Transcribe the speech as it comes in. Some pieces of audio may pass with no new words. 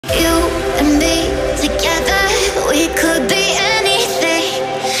We could be anything,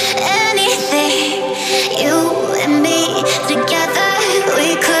 anything. You and me together,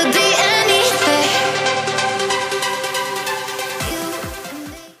 we could be anything.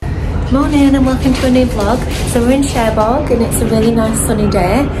 Morning and welcome to a new vlog. So we're in Cherbourg and it's a really nice sunny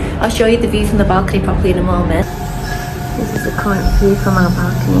day. I'll show you the view from the balcony properly in a moment. This is the current view from our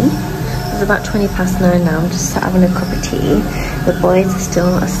balcony. It's about 9:20 now. I'm just having a cup of tea. The boys are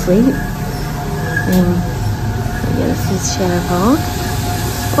still asleep. Yeah, this is Cherbourg.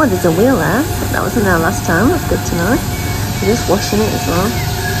 Oh, there's a wheel there. That wasn't there last time. That's good to know. We're just washing it as well.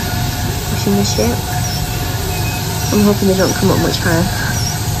 Washing the ship. I'm hoping they don't come up much higher.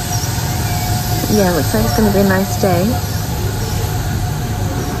 Yeah, looks like it's going to be a nice day.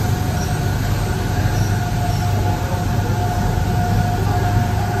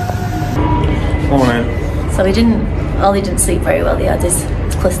 Morning. So we didn't sleep very well. He had his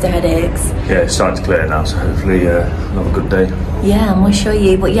cluster headaches. Yeah, it's starting to clear now, so hopefully not a good day. Yeah, and we'll show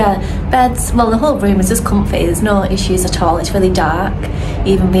you. But yeah, beds, well, the whole room is just comfy. There's no issues at all. It's really dark,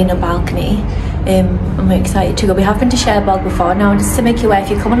 even being a balcony. I'm excited to go. We have been to Cherbourg before. Now, just to make you aware, if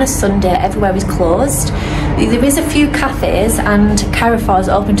you come on a Sunday, everywhere is closed. There is a few cafes and Carrefour's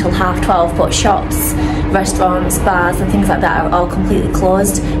open till 12:30, but shops, restaurants, bars and things like that are all completely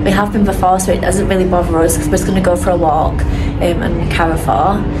closed. We have been before, so it doesn't really bother us because we're just going to go for a walk and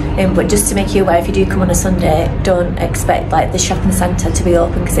Carrefour. But just to make you aware, if you do come on a Sunday, don't expect like the shopping centre to be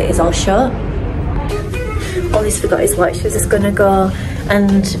open because it is all shut. Ollie's forgot his watch. We're just going to go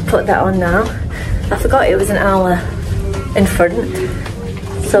and put that on now. I forgot it was an hour in front.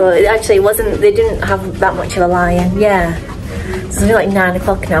 So it actually wasn't, they didn't have that much of a lie-in. Yeah. It's only like 9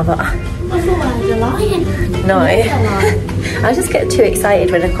 o'clock now, but... I thought I had a lie-in. No. I just get too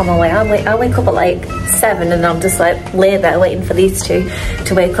excited when I come away. I'll wake up at like 7 and I'm just like lay there waiting for these two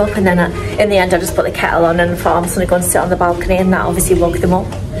to wake up, and then in the end I just put the kettle on and thought I'm just going to go and sit on the balcony, and that obviously woke them up.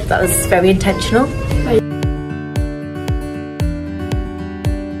 That was very intentional.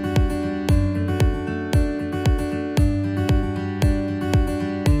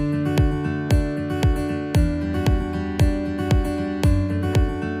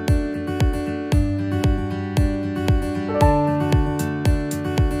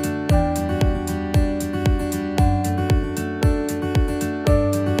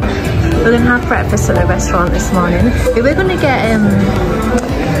 We're going to have breakfast at the restaurant this morning. We were going to get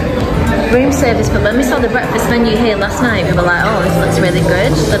room service, but when we saw the breakfast menu here last night, we were like, oh, this looks really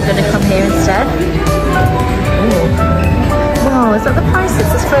good. So we're going to come here instead. Ooh. Wow, is that the prices?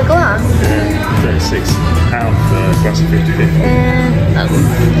 Just for a glass? £36 for a glass of 50p. That's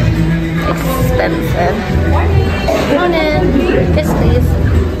expensive. Morning. Yes, please.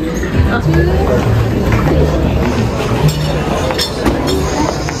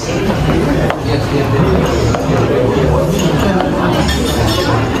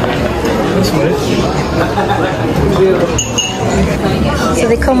 So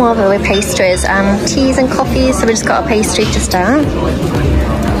they come over with pastries and teas and coffees, so we just got a pastry to start.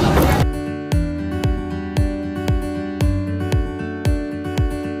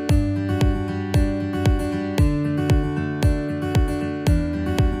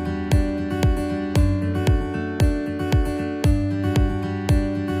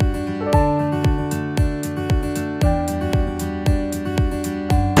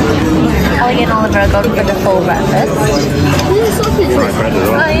 Ollie and Oliver are going for the full breakfast. Fried bread as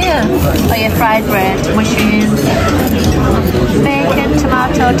well. Oh yeah. Oh yeah, fried bread, mushrooms, bacon,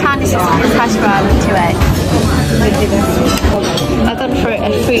 tomato, tiny sausages, hash brown and 2 eggs. I've gone for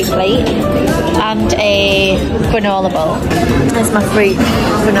a fruit plate and a granola bowl. There's my fruit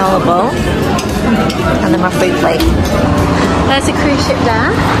granola bowl and then my fruit plate. There's a cruise ship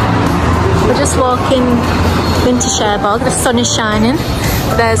there. We're just walking into Cherbourg. The sun is shining.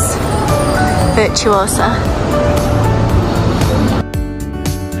 There's Virtuosa.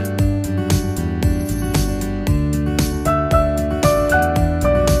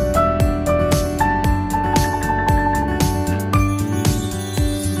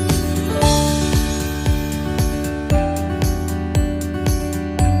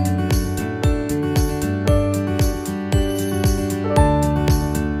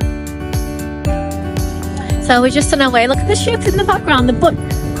 So we're just on our way. Look at the ship in the background, the boat.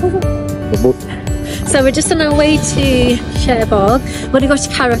 So we're just on our way to Cherbourg. We're going to go to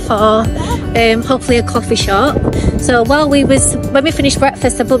Carrefour, hopefully a coffee shop. So when we finished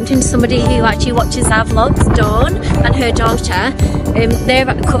breakfast, I bumped into somebody who actually watches our vlogs, Dawn, and her daughter. They're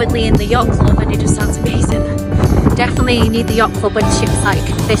currently in the yacht club and it just sounds amazing. Definitely need the yacht club when the ship's like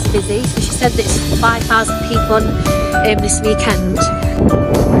this busy. So she said there's 5,000 people this weekend.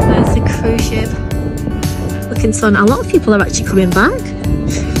 There's the cruise ship. Look Southampton Sun. A lot of people are actually coming back.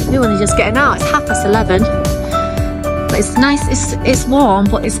 Everyone is just getting out. It's 11:30. But it's nice, it's warm,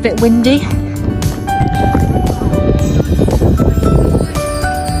 but it's a bit windy.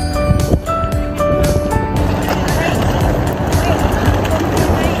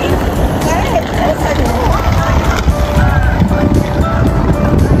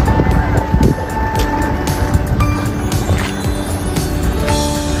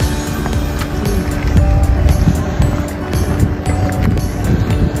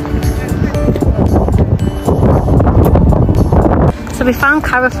 So we found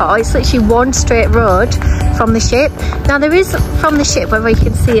Carrefour. It's literally one straight road from the ship. Now there is from the ship, whether you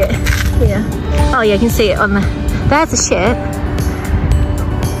can see it here. Oh yeah, you can see it on the, there's the ship.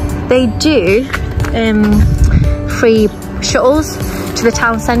 They do free shuttles to the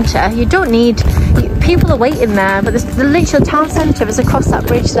town centre. You don't need, people are waiting there, but the literal town centre is across that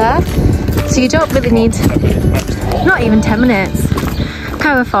bridge there. So you don't really need, not even 10 minutes.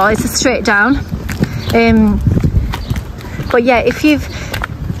 Carrefour is straight down. But yeah, if you've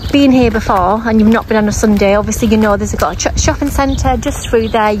been here before and you've not been on a Sunday, obviously you know there's got a shopping centre just through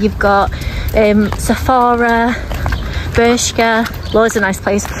there. You've got Sephora, Bershka, loads of nice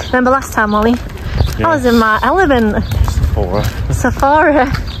places. Remember last time, Molly? Yeah. I was in my element. Sephora.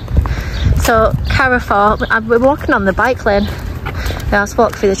 So Carrefour, we're walking on the bike lane. Yeah, let's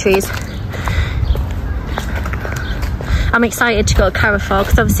walk through the trees. I'm excited to go to Carrefour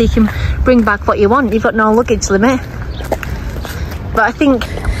because obviously you can bring back what you want. You've got no luggage limit. But I think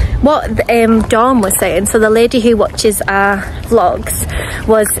what Dawn was saying, so the lady who watches our vlogs,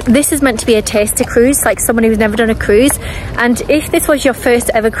 was this is meant to be a taster cruise, like someone who's never done a cruise. And if this was your first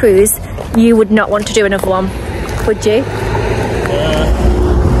ever cruise, you would not want to do another one, would you?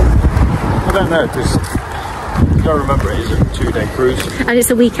 I don't know, because you gotta remember it is a 2-day cruise. And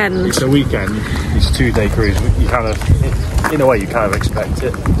it's a weekend. It's a weekend, it's a 2-day cruise. You kind of, in a way, you kind of expect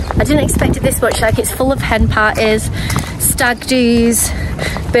it. I didn't expect it this much. Like, it's full of hen parties, stag do's,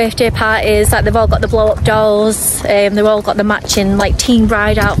 birthday parties. Like, they've all got the blow-up dolls. They've all got the matching like teen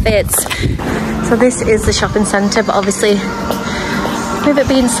bride outfits. So this is the shopping centre, but obviously with it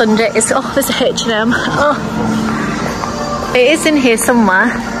being Sunday, it's, oh, there's a H&M. Oh, it is in here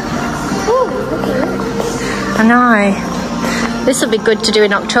somewhere. I know. This will be good to do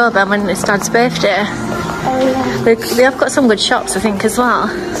in October when it's Dad's birthday. Oh yeah. They have got some good shops, I think, as well.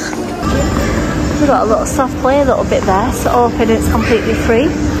 We've got a little soft play a little bit there, so open, it's completely free.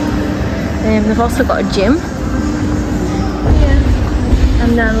 They've also got a gym. Yeah.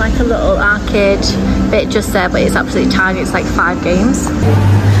 And then like a little arcade bit just there, but it's absolutely tiny, it's like 5 games.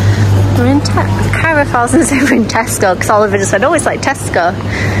 We're in Carrefour, and we're in Tesco, because Oliver just said, oh, it's like Tesco.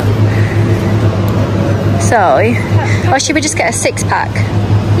 So, or should we just get a 6-pack?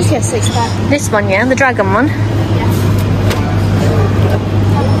 Just get a 6-pack. This one, yeah? The dragon one? Yeah.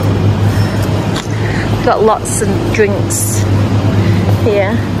 Got lots of drinks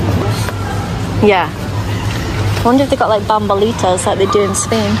here. Yeah. I wonder if they got like bambalitos like they do in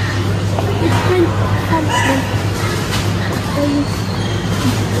Spain.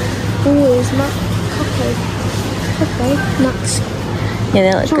 Oh, it's not coffee. Nuts. Yeah,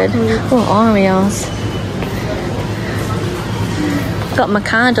 they look good. Oh, Oreos. Got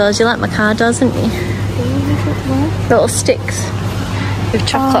Mercados. You like Mercados, didn't you? Little sticks with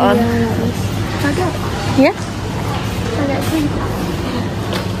chocolate on. Yeah?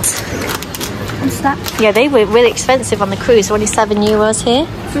 What's that? Yeah, they were really expensive on the cruise. Only €7 here.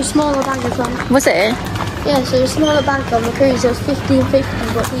 For a smaller bag as well. Was it? Yeah, so a smaller bag on the cruise it was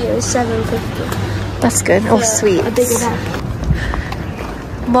 $15.50, but here it's $7.50. That's good. Oh, sweet. A bigger bag.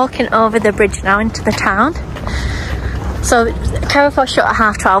 Walking over the bridge now into the town. So Carrefour shut at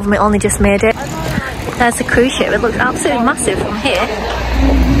 12:30 and we only just made it. There's the cruise ship. It looks absolutely massive from here.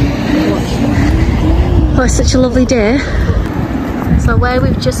 Oh, it's such a lovely day. So where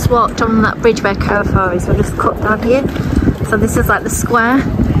we've just walked on that bridge where Carrefour is, we've just cut down here. So this is like the square.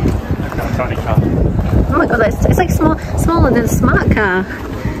 Tiny car. Oh my god, it's like smaller than a smart car.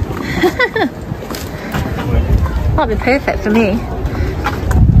 That'd be perfect for me.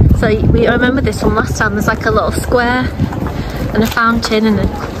 So I remember this one last time. There's like a little square and a fountain and a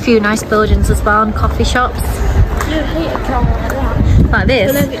few nice buildings as well and coffee shops. You hate a car like that. Like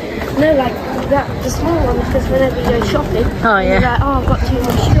this? No, like that, the small one, because whenever you go shopping, oh yeah. You're like, oh, I've got too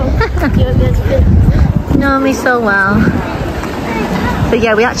much stuff. You don't get to do. You know me so well. But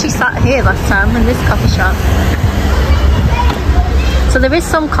yeah, we actually sat here last time in this coffee shop. So there is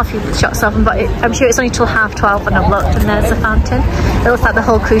some coffee shops open, but I'm sure it's only till 12:30 when I've looked. And there's the fountain. It looks like the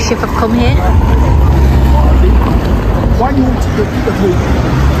whole cruise ship have come here.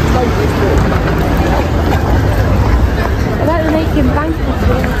 like the making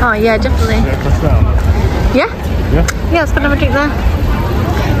banquets. Oh yeah, definitely. Yeah? Yeah. Yeah, let's go and have a drink there.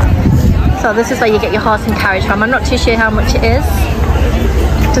 So this is where you get your horse and carriage from. I'm not too sure how much it is.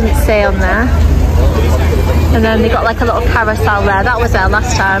 It doesn't say on there. And then they got like a little carousel there. That was there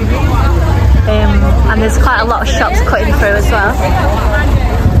last time. And there's quite a lot of shops cutting through as well.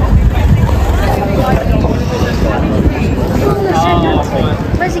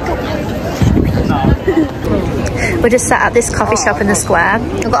 Where's he going? We're just sat at this coffee shop in the square.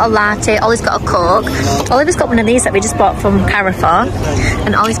 We've got a latte, Ollie's got a Coke. Oliver's got one of these that we just bought from Carrefour.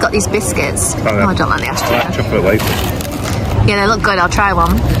 And Ollie's got these biscuits. Oh, I don't like the ashtray. Chocolate wafers. Yeah, they look good, I'll try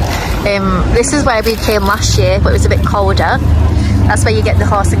one. This is where we came last year, but it was a bit colder. That's where you get the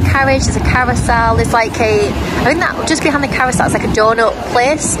horse and carriage. There's a carousel. There's like a, I think that just behind the carousel is like a donut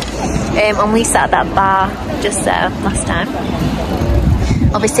place. And we sat at that bar just there last time.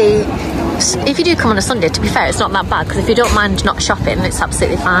 Obviously, if you do come on a Sunday, to be fair, it's not that bad, because if you don't mind not shopping, it's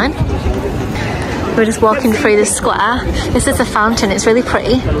absolutely fine. We're just walking through the square. This is a fountain, it's really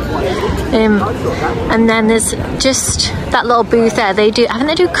pretty. And then there's just that little booth there. They do, I think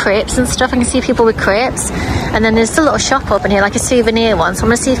they do crepes and stuff. I can see people with crepes. And then there's a little shop open here, like a souvenir one. So I'm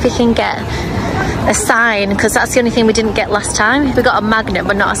gonna see if we can get a sign, because that's the only thing we didn't get last time. We got a magnet,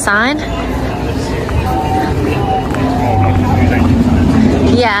 but not a sign.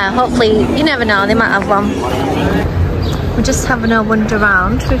 Yeah, hopefully, you never know, they might have one. We're just having a wander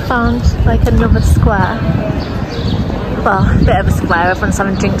around. We found like another square. Well, a bit of a square, everyone's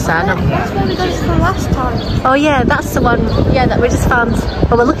having drinks there. That's where we got to last time. Oh yeah, that's the one, yeah, that we just found.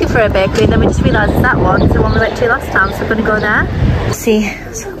 Well, we're looking for a bakery and then we just realised that one is the one we went to last time, so we're going to go there. See,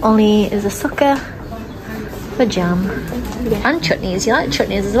 Ollie is a sucker for jam. Yeah. And chutneys, you like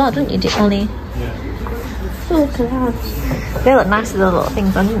chutneys as well, don't you, Ollie? Oh, look at that. They look nice with the little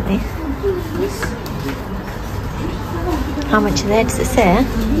things on, don't they? How much are they? Does it say?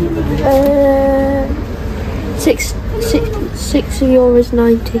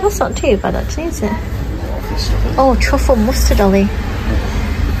 €6.90. That's not too bad actually, is it? Oh, truffle mustard, Ollie.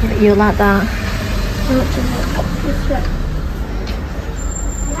 You'll like that.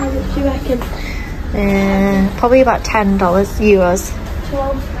 How much do you reckon? Probably about €10.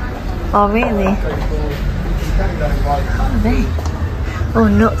 12. Oh really? What are they? Oh,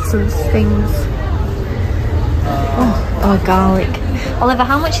 nuts and things. Oh, garlic. Oliver,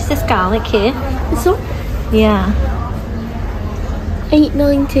 how much is this garlic here? This one? Yeah.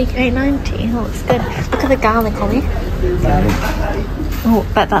 $8.90. $8.90. Oh, looks good. Look at the garlic, Ollie. Oh,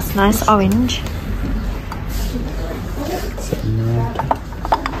 bet that's nice. Orange.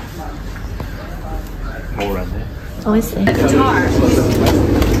 More around there. Oh, is it? You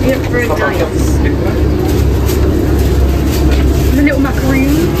look very nice. The little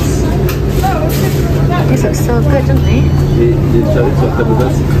macaroons. These look so good, don't they?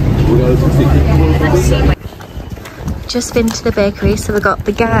 Just been to the bakery, so we got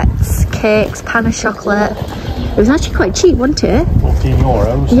baguettes, cakes, pan of chocolate. It was actually quite cheap, wasn't it?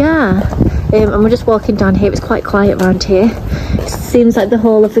 €14. Yeah. And we're just walking down here. It's quite quiet around here. It seems like the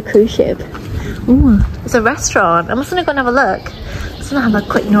whole of the cruise ship. Ooh, it's a restaurant. I'm just gonna go and have a look. I'm just gonna have a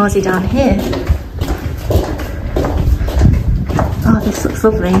quick nosy down here. Oh, this looks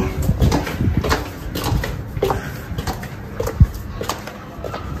lovely.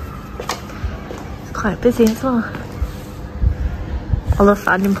 It's quite busy as well. I love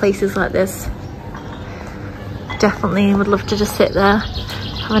finding places like this. Definitely would love to just sit there,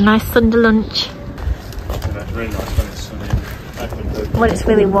 have a nice Sunday lunch. Yeah, it's really nice when it's sunny and open. When it's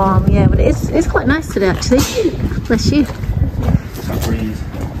really warm, yeah, but it's quite nice today actually. Bless you.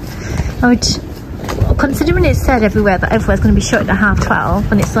 I would, considering it said everywhere that everywhere's going to be shut at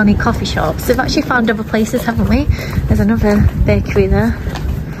 12:30 and it's only coffee shops, we've actually found other places, haven't we? There's another bakery there.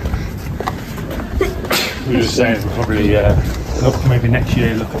 We were just saying probably look, maybe next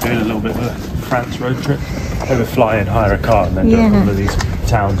year look at doing a little bit of a France road trip. Maybe fly and hire a car and then go to all of these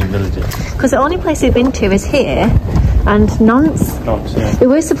towns and villages. Because the only place we've been to is here and Nantes. Nantes, yeah. We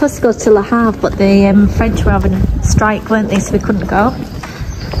were supposed to go to Le Havre, but the French were having a strike, weren't they, so we couldn't go.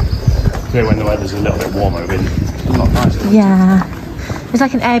 Yeah, when the weather's a little bit warmer, it'll be a lot nicer. Yeah. It's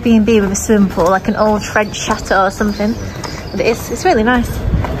like an Airbnb with a swimming pool, like an old French chateau or something. But it's really nice.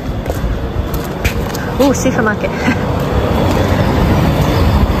 Oh, supermarket.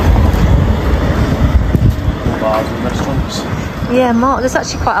 Bars and restaurants. Yeah, more. There's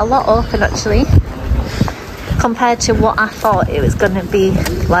actually quite a lot open actually. Compared to what I thought it was going to be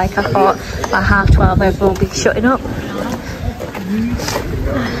like. I thought by 12:30 everyone will be shutting up.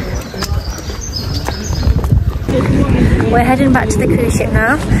 We're heading back to the cruise ship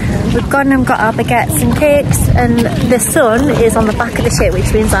now. We've gone and got our baguettes and cakes, and the sun is on the back of the ship,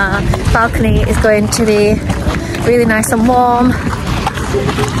 which means our balcony is going to be really nice and warm.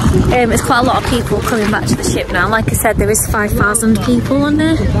 It's quite a lot of people coming back to the ship now. Like I said, there is 5,000 people on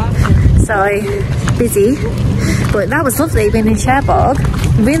there, so busy. But that was lovely being in Cherbourg,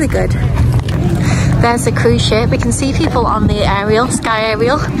 really good. There's the cruise ship. We can see people on the aerial, sky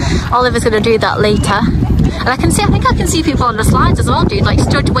aerial. Oliver's going to do that later. And I think I can see people on the slides as well, dude, like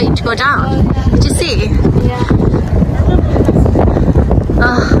stood waiting to go down. Did you see? Yeah.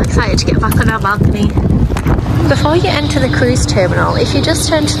 Oh, I'm excited to get back on our balcony. Before you enter the cruise terminal, if you just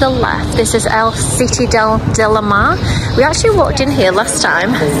turn to the left, this is El City de la Mar. We actually walked in here last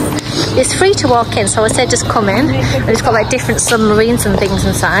time. It's free to walk in, so I said just come in. And it's got like different submarines and things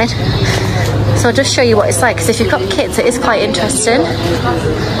inside. So I'll just show you what it's like, because if you've got kids, it is quite interesting.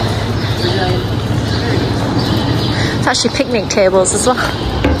 It's actually picnic tables as well.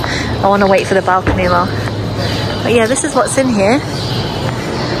 I want to wait for the balcony though. But yeah, this is what's in here.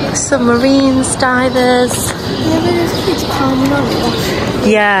 Submarines, divers. Yeah, but there's kids climbing on it.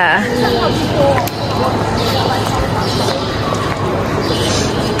 Yeah.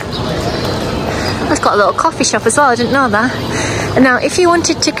 It's got a little coffee shop as well, I didn't know that. And now if you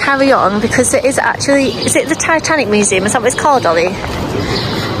wanted to carry on, because it is actually, is it the Titanic Museum? Is that what it's called, Ollie?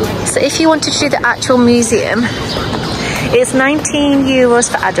 So if you wanted to do the actual museum, it's €19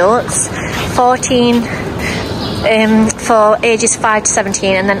 for adults, 14 for ages 5 to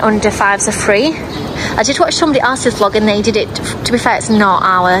 17, and then under 5s are free. I did watch somebody else's vlog and they did it, to be fair, it's not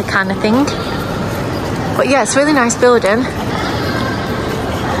our kind of thing. But yeah, it's a really nice building.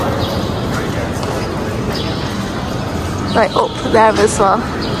 Like up there as well.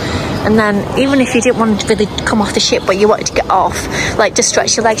 And then even if you didn't want to really come off the ship but you wanted to get off, like to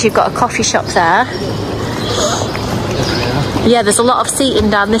stretch your legs, you've got a coffee shop there. Yeah, there's a lot of seating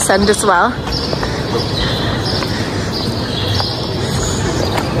down this end as well.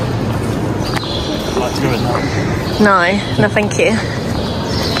 No, thank you.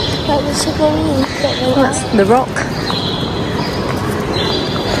 That's the rock.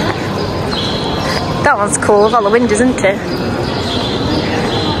 That one's cool with all the windows, isn't it?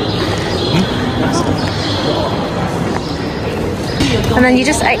 And then you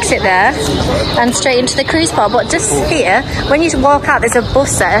just exit there and straight into the cruise port. But just here, when you walk out, there's a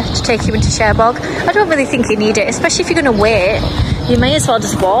bus there to take you into Cherbourg. I don't really think you need it, especially if you're going to wait. You may as well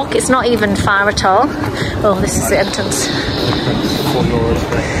just walk. It's not even far at all. Oh, this is the entrance.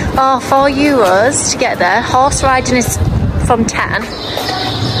 Oh, €4 to get there. Horse riding is from 10.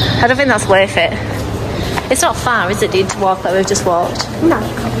 I don't think that's worth it. It's not far, is it, dude, to walk like we've just walked? No.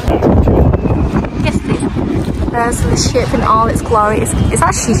 Yes, please. There's the ship in all its glory. It's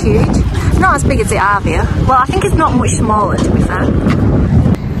actually huge. Not as big as the Avia. Well, I think it's not much smaller, to be fair.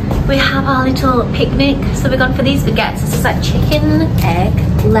 We have our little picnic. So we've gone for these baguettes. This is like chicken, egg,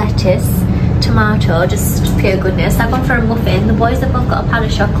 lettuce, tomato, just pure goodness. I've gone for a muffin. The boys have both got a pan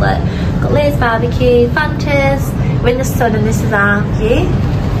of chocolate. Got Lay's barbecue, Fantas. We're in the sun and this is our view.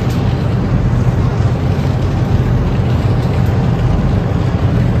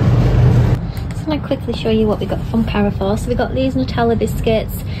 I'm going to quickly show you what we got from Carrefour. So we got these Nutella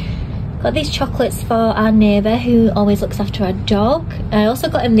biscuits, got these chocolates for our neighbour who always looks after our dog. I also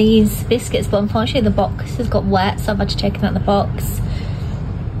got him these biscuits, but unfortunately the box has got wet, so I've had to take them out of the box.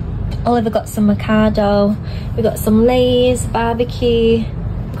 Oliver got some Mikado, we got some Lay's barbecue,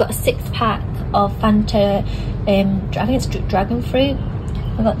 we've got a 6-pack of Fanta, I think it's dragon fruit.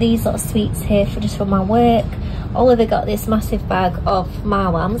 I've got these little sweets here for just for my work. Oliver got this massive bag of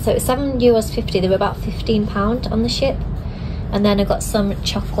Marwam, so it's €7.50. They were about £15 on the ship. And then I got some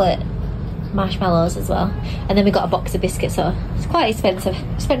chocolate marshmallows as well. And then we got a box of biscuits, so it's quite expensive.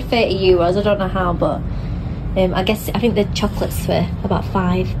 I spent €30, I don't know how, but I think the chocolates were about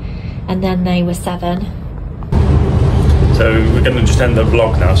 5 and then they were 7. So we're going to just end the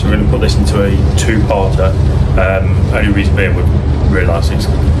vlog now, so we're going to put this into a 2-parter. Only reason being we've realised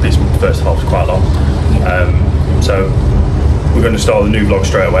this first half's quite long. So we're going to start the new vlog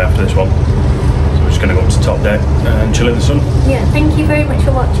straight away after this one. So we're just going to go up to top deck and chill in the sun. Yeah, thank you very much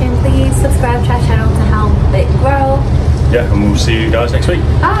for watching. Please subscribe to our channel to help it grow. Yeah, and we'll see you guys next week.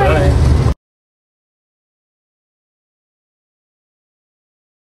 Bye. Bye.